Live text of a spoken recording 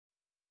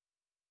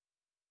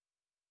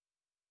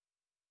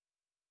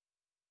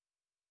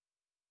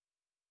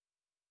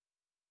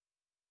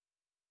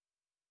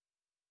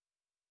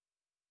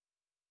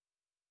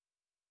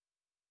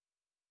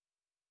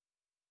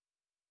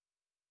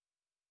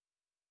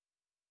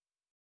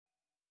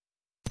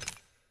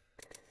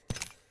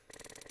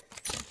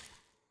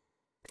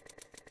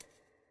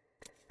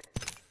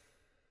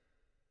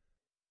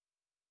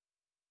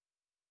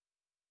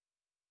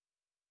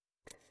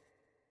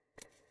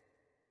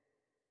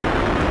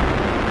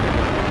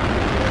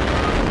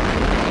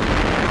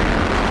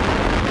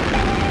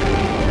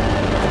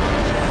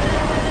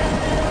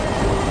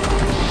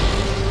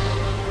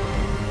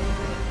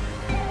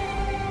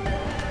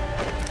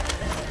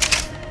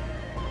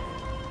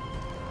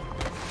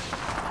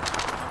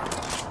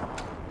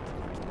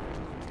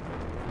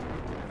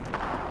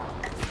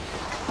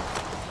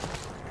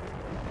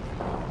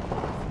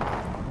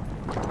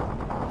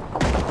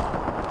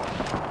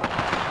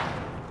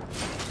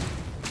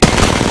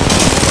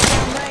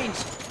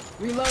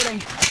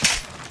Reloading.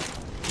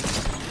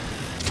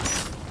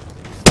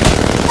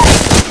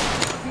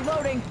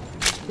 Reloading.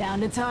 Down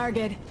to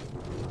target.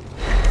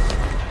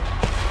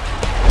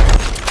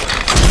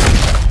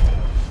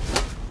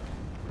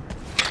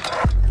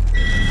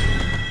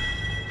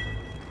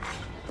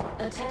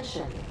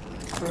 Attention.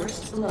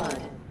 First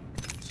blood.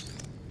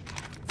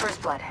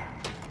 First blood.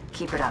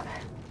 Keep it up.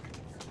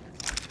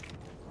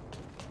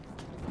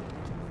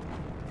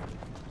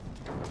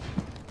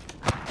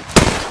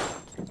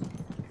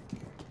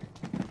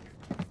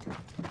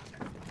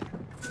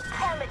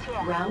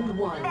 Round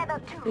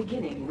 1.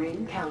 Beginning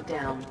ring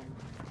countdown.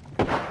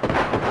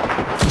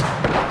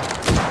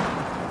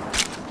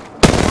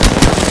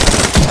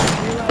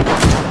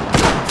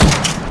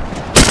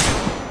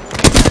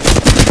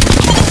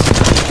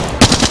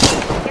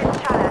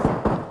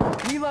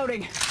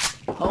 Reloading.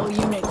 Whole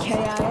unit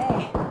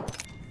KIA.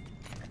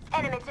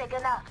 Enemy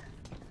taken out.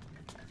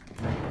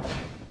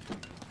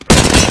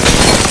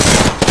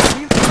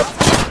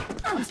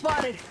 I'm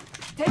spotted.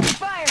 Taking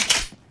fire.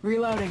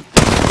 Reloading.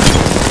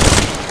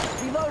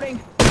 Reloading.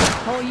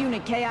 Whole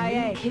unit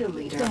KIA. New kill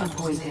leader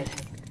appointed.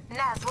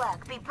 Nice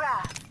work. Be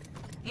proud.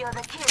 You're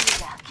the kill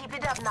leader. Keep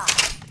it up now.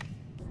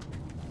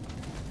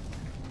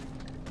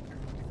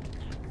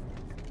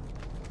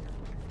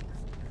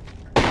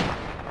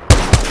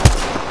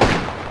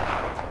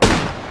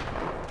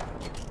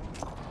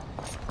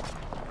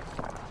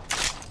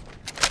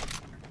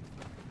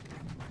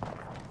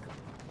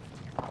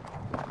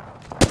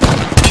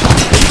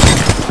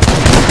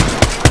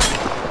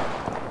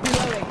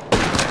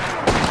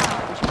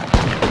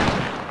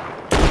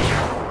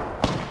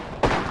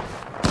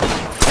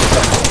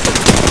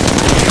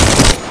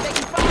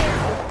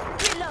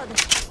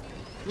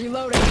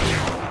 Reloading.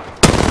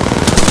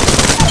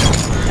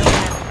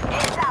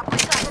 Heads up, we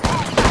got an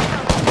head.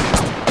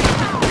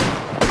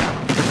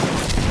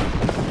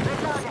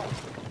 Reloaded.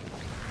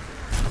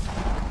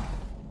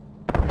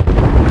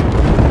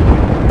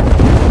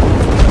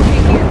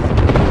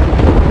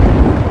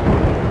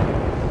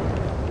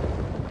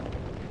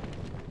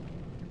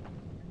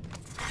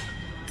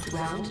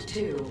 Round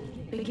 2.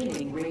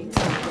 Beginning ring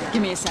countdown.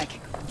 Give me a sec.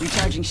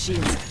 Recharging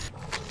shields.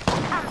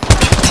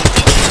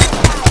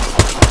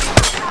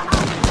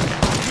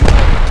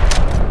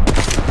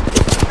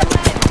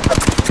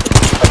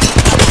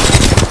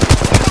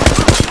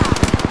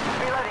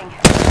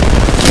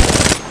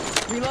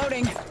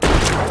 Reloading.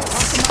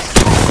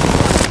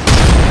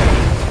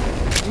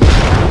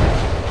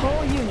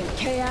 Whole unit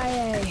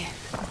KIA.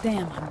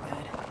 Damn, I'm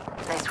good.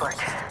 Nice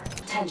work.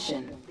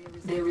 Attention.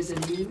 There is a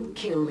new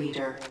kill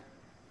leader.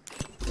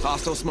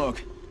 Hostile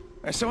smoke.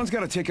 Hey, someone's got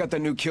to take out the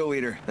new kill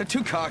leader. They're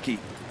too cocky.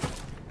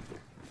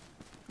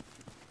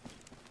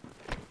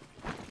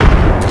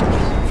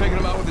 Faking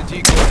them out with a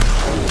decoy.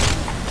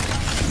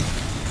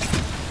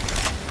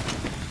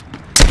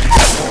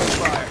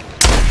 Fire.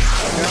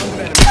 Downed an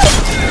enemy.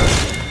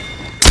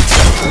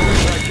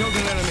 I killed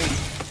an enemy.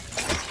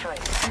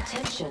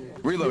 Attention.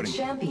 Reloading. The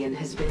champion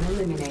has been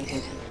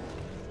eliminated.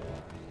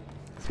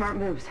 Smart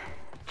moves.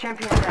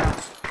 Champion down.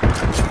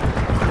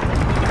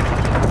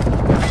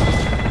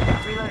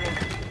 Reloading.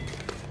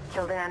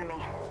 Killed an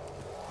enemy.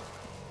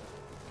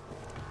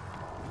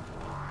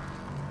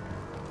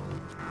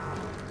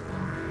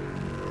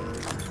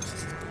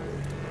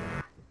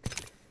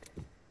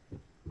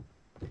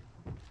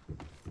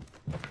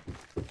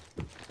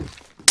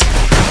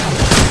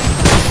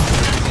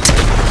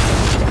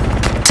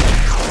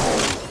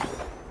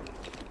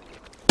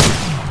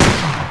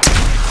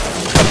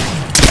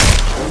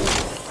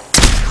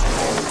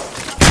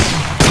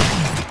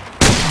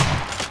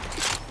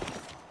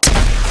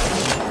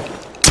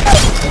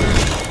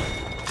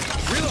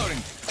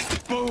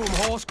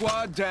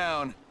 Squad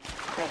down.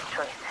 Nice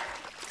choice.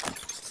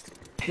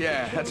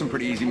 Yeah, that's some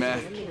pretty easy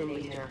math.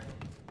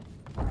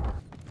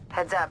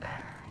 Heads up.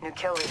 New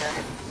kill leader.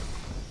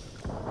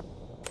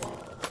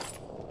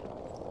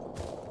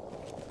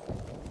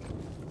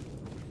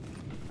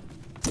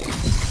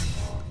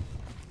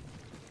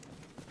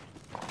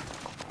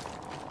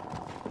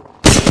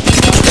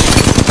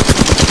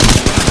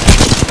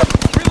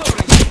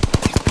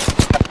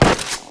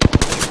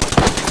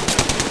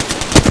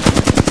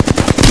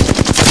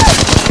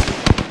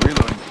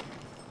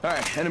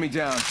 Alright, enemy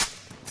down.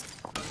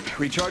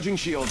 Recharging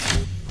shields.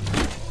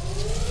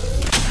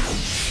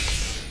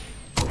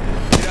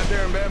 Get out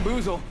there and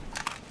bamboozle.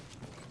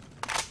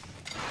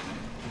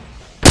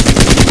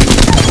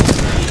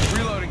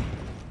 Reloading.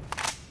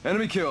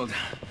 Enemy killed.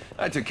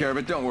 I took care of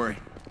it, don't worry.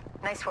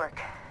 Nice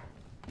work.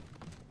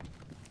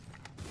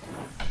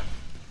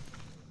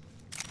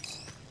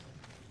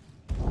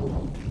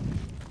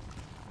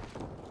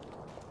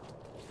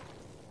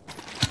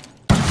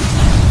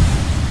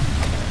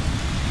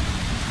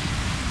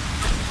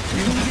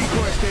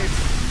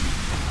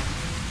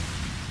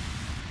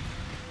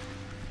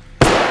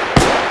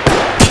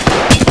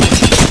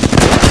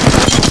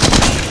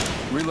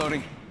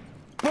 Reloading.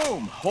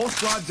 Boom! Whole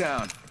squad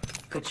down.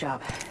 Good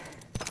job.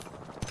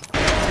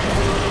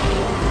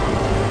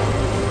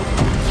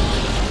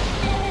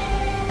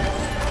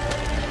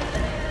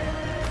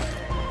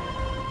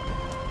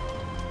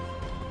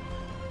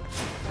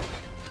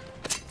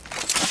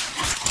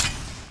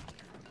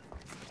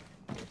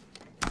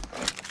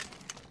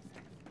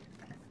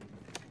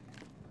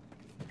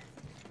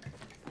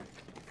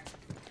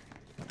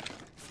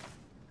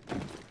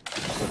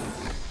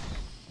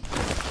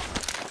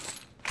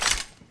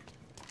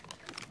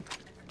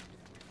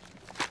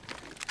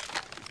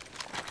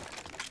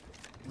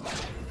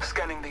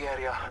 the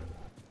area.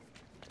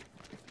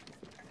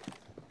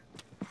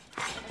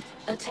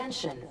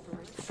 Attention.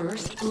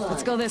 First blood.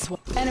 Let's go this way.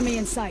 Enemy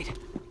in sight.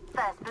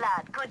 First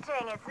blood. Good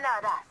thing it's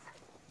not us.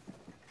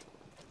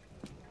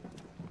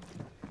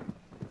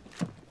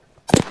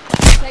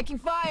 Taking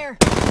fire.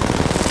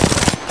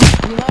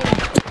 Reloading.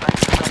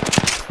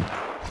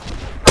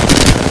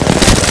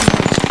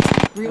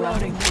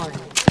 Reloading. Round 1.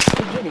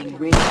 Beginning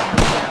ring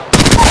countdown.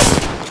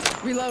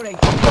 Reloading.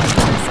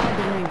 Inside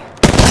the ring.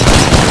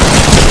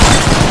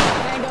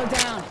 Tango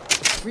down.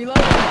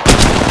 Reloading.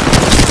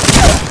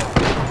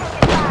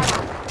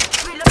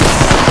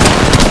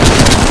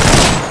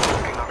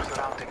 Looking our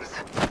surroundings.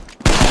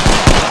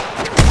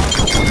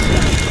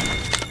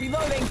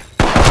 Reloading.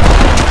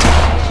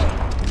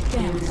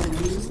 There is a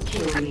new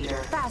kill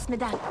leader. Pass me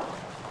that.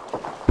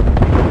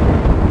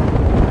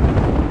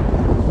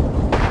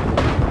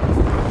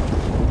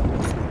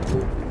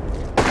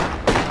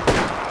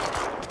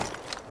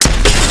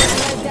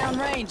 Red down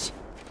range.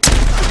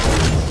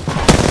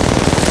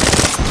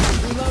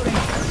 Reloading.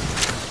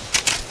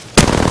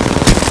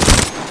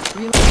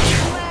 Reloading.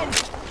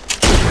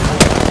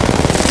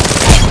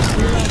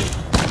 Reloading.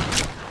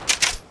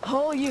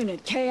 Whole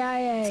unit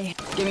KIA.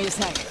 Give me a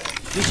sec.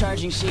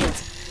 Recharging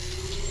shields.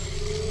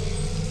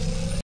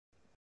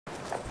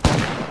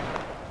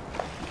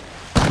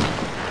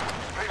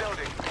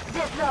 Reloading.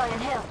 Deploying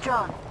health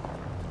drone.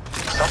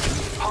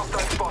 Hostile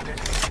spotted.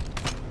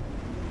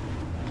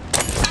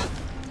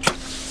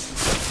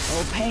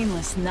 Oh,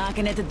 painless,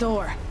 knocking at the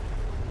door.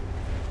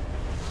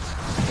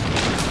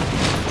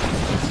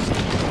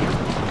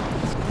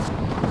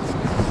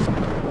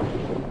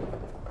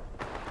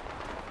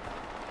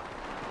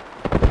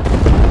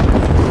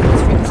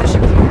 Let's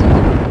reposition.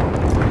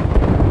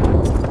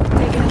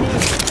 Taking a knee.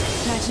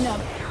 Patching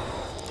up.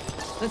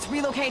 Let's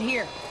relocate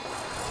here.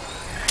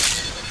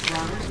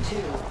 Round 2.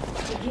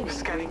 Beginning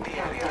Scanning ring the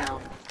area.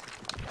 countdown.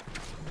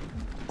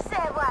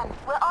 Say one.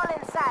 We're all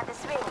inside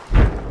this ring.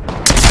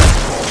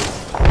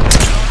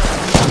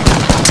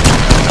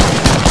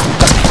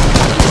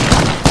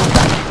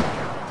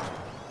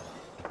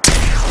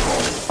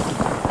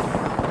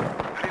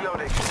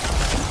 Reloading.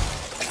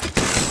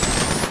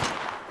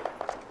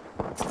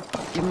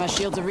 Give my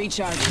shields a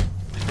recharge.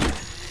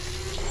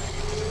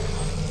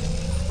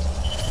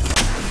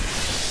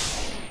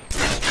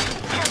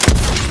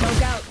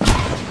 Smoke out.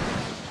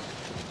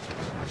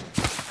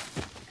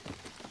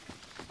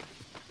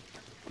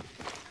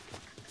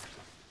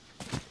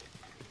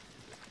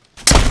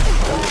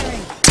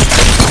 Firing.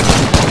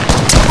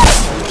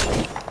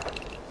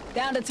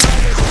 Down to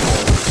target.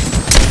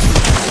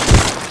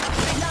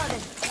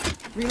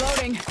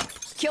 Reloading.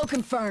 Kill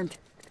confirmed.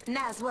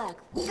 Nice work.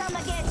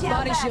 Gonna get your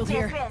Body back, shield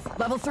here. Chris.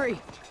 Level 3.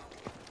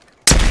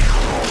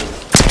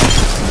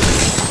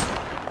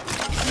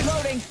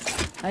 Reloading.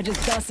 I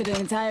just dusted an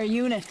entire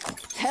unit.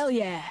 Hell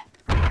yeah.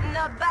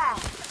 Not bad.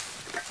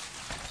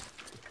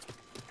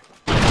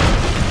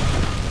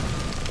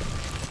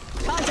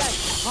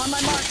 Contact on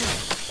my marker.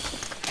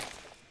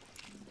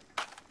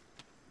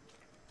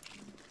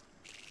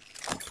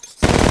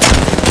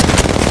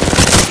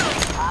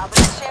 Up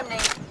the chimney.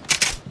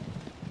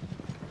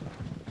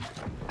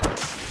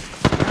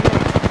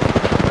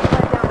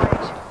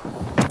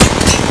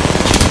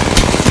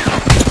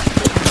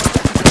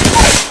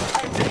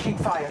 I'm taking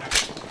fire.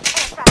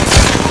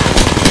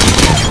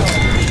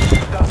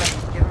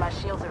 Give my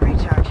shields a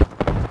recharge.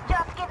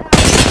 Just getting my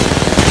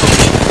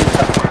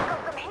got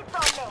some hits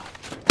on me.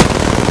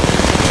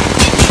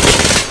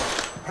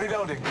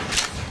 Reloading.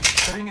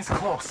 The ring is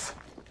close.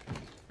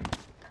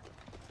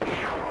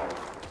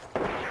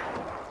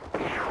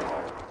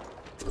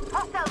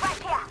 Hostile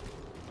right here.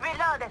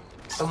 Reloading.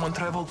 Someone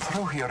traveled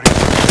through here. Move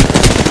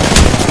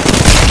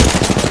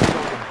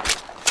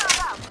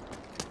out.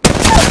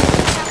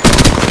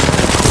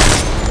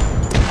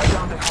 I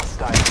found a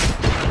hostile.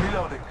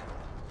 Reloading.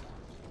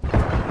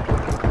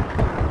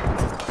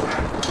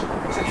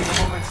 Taking a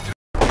moment to...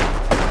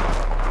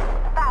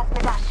 Pass me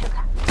that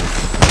sugar.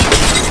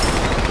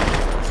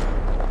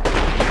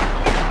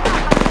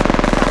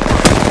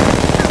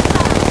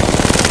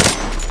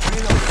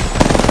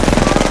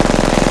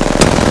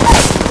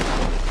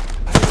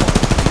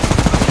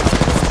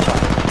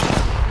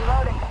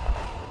 Reloading.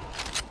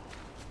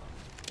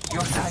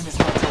 Your time is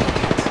not over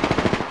yet.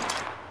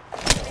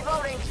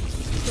 Reloading.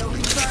 Still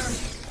confirmed.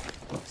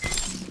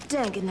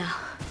 Dang it now.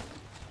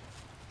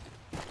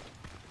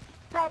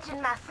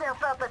 Patching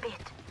myself up a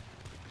bit.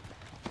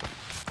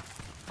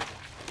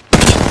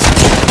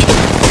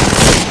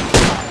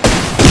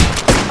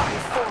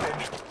 I've fallen.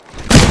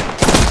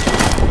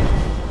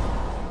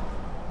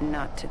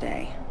 Not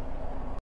today.